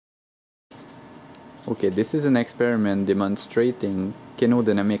Okay, this is an experiment demonstrating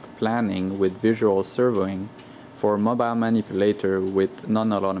kinodynamic planning with visual servoing for mobile manipulator with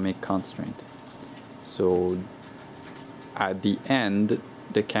non-holonomic constraint. So at the end,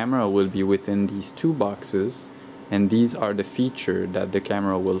 the camera will be within these two boxes, and these are the features that the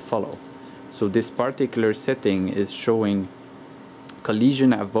camera will follow. So this particular setting is showing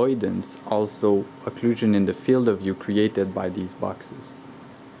collision avoidance, also occlusion in the field of view created by these boxes.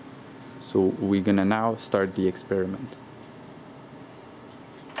 So we're gonna now start the experiment.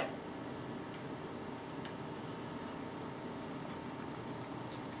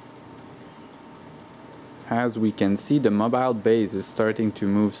 As we can see, the mobile base is starting to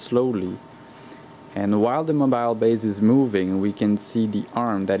move slowly, and while the mobile base is moving, we can see the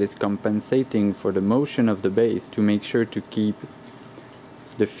arm that is compensating for the motion of the base to make sure to keep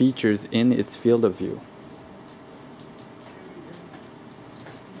the features in its field of view.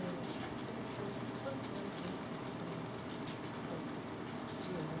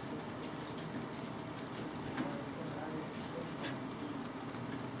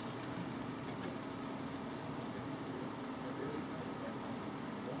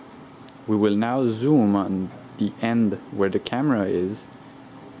 We will now zoom on the end where the camera is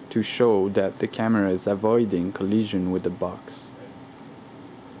to show that the camera is avoiding collision with the box.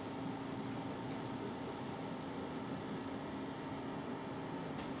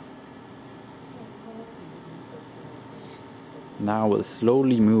 Now we'll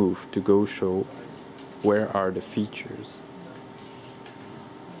slowly move to go show where are the features.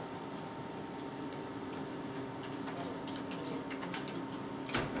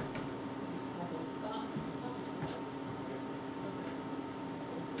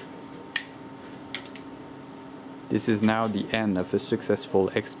 This is now the end of a successful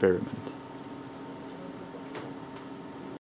experiment.